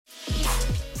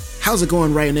How's it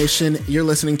going, Riot Nation? You're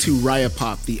listening to Riot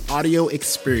Pop, the audio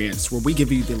experience, where we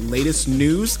give you the latest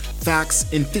news,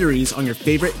 facts, and theories on your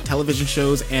favorite television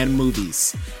shows and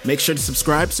movies. Make sure to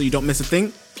subscribe so you don't miss a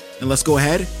thing, and let's go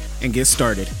ahead and get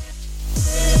started.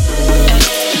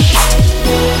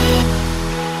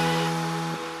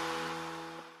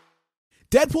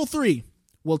 Deadpool 3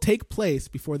 will take place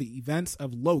before the events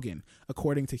of Logan,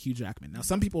 according to Hugh Jackman. Now,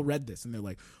 some people read this and they're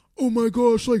like, oh my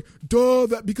gosh, like, duh,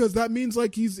 because that means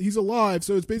like he's alive.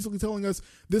 So it's basically telling us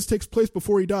this takes place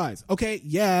before he dies. Okay,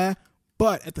 yeah,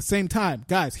 but at the same time,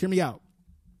 guys, hear me out.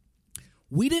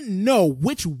 We didn't know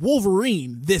which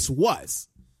Wolverine this was.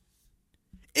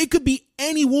 It could be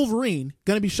any Wolverine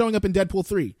going to be showing up in Deadpool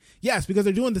 3. Yes, because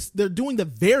they're doing this. They're doing the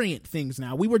variant things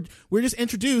now. We're just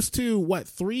introduced to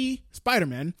 3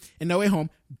 Spider-Men in No Way Home.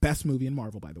 Best movie in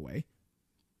Marvel, by the way.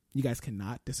 You guys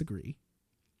cannot disagree.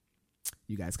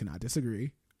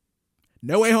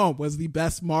 No Way Home was the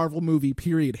best Marvel movie,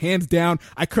 period. Hands down.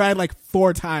 I cried like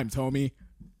 4 times, homie.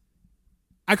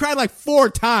 I cried like 4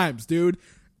 times, dude.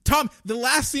 Tom, the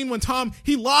last scene when Tom,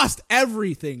 he lost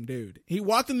everything, dude. He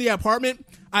walked in the apartment.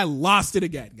 I lost it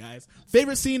again, guys.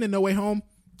 Favorite scene in No Way Home,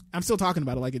 I'm still talking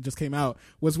about it like it just came out,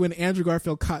 was when Andrew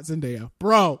Garfield caught Zendaya.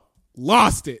 Bro,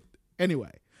 lost it.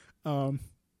 Anyway.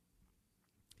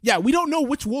 Yeah, we don't know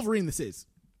which Wolverine this is.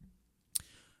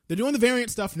 They're doing the variant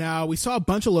stuff now. We saw a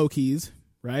bunch of Lokis,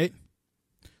 right?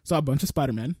 Saw a bunch of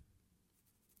Spider-Men.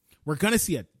 We're gonna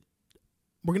see a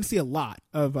lot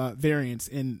of variants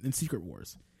in Secret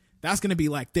Wars. That's gonna be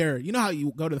like there. You know how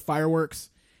you go to the fireworks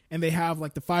and they have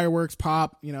like the fireworks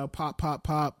pop, pop, pop,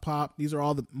 pop, pop. These are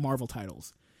all the Marvel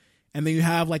titles. And then you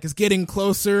have like it's getting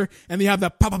closer, and then you have the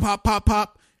pop, pop, pop, pop,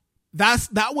 pop.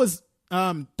 That was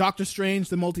Doctor Strange,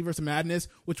 the Multiverse of Madness,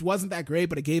 which wasn't that great,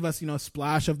 but it gave us, a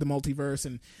splash of the multiverse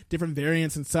and different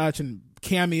variants and such, and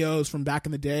cameos from back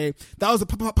in the day. That was a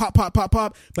pop, pop, pop, pop, pop,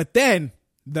 pop. But then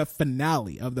the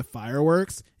finale of the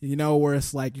fireworks, where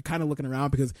it's like you're kind of looking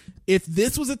around, because if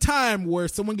this was a time where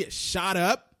someone gets shot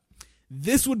up,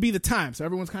 this would be the time. So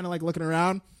everyone's kind of like looking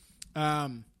around.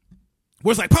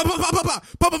 Where it's like pop, pop, pop, pop,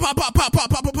 pop, pop, pop, pop, pop, pop, pop,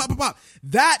 pop, pop, pop, pop.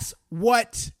 That's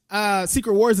what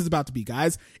Secret Wars is about to be,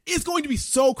 guys. It's going to be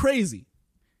so crazy.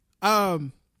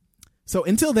 So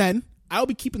until then, I'll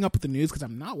be keeping up with the news because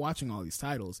I'm not watching all these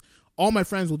titles. All my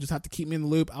friends will just have to keep me in the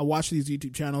loop. I'll watch these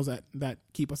YouTube channels that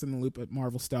keep us in the loop at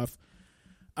Marvel stuff.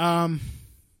 And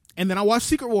then I'll watch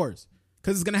Secret Wars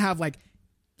because it's going to have like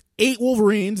 8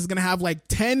 Wolverines. It's going to have like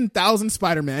 10,000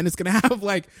 Spider-Man. It's going to have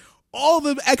like all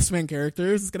the X-Men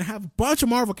characters. It's going to have a bunch of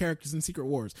Marvel characters in Secret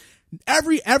Wars.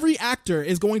 Every actor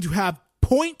is going to have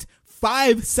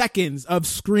 0.5 seconds of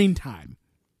screen time.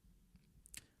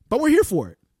 But we're here for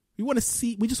it.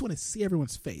 We just want to see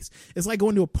everyone's face. It's like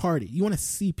going to a party. You want to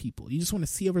see people. You just want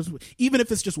to see everyone, even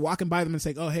if it's just walking by them and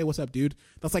saying, oh, hey, what's up, dude?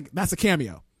 That's a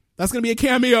cameo. That's going to be a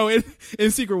cameo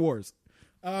in Secret Wars.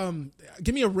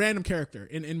 Give me a random character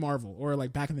in Marvel or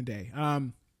like back in the day.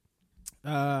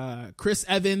 Chris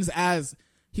Evans as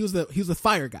he was the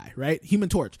fire guy, right? Human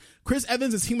Torch. Chris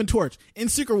Evans is Human Torch. In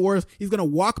Secret Wars, he's gonna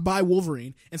walk by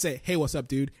Wolverine and say, hey, what's up,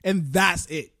 dude? And that's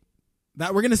it.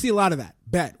 That we're gonna see a lot of that.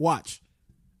 Bet. Watch.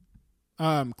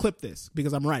 Clip this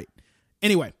because I'm right.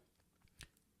 Anyway,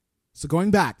 so going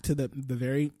back to the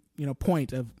very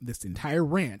point of this entire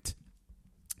rant,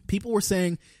 people were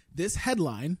saying this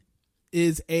headline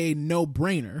is a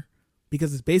no-brainer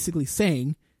because it's basically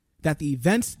saying that the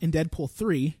events in Deadpool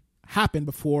 3 happen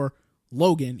before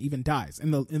Logan even dies.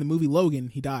 In the movie Logan,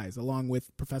 he dies along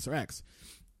with Professor X.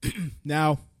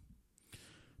 Now,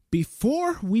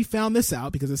 before we found this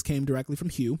out, because this came directly from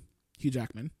Hugh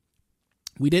Jackman,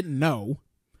 we didn't know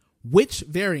which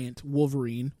variant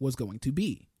Wolverine was going to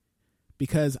be.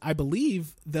 Because I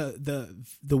believe the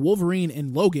Wolverine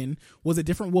in Logan was a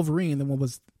different Wolverine than what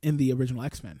was in the original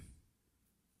X-Men.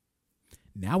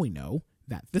 Now we know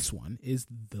that this one is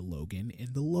the Logan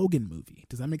in the Logan movie.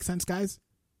 Does that make sense, guys?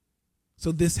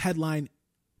 So this headline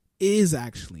is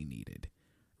actually needed,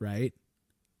 right?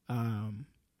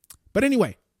 But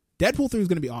anyway, Deadpool 3 is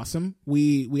going to be awesome.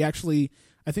 We actually,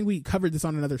 I think we covered this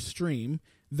on another stream,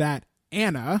 that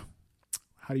Anna,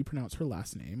 how do you pronounce her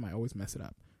last name? I always mess it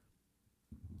up.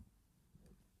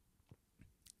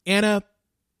 Anna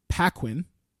Paquin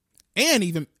and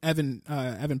even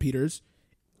Evan Peters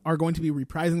are going to be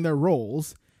reprising their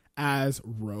roles as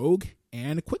Rogue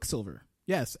and Quicksilver.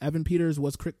 Yes, Evan Peters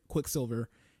was Quicksilver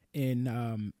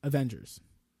in Avengers.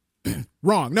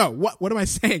 Wrong. No, what am I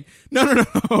saying?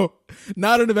 No.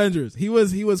 Not in Avengers. He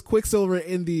was Quicksilver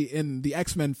in the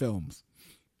X-Men films.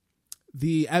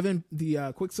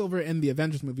 The Quicksilver in the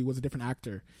Avengers movie was a different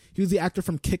actor. He was the actor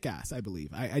from Kick-Ass, I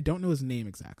believe. I don't know his name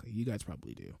exactly. You guys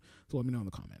probably do. So let me know in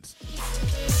the comments.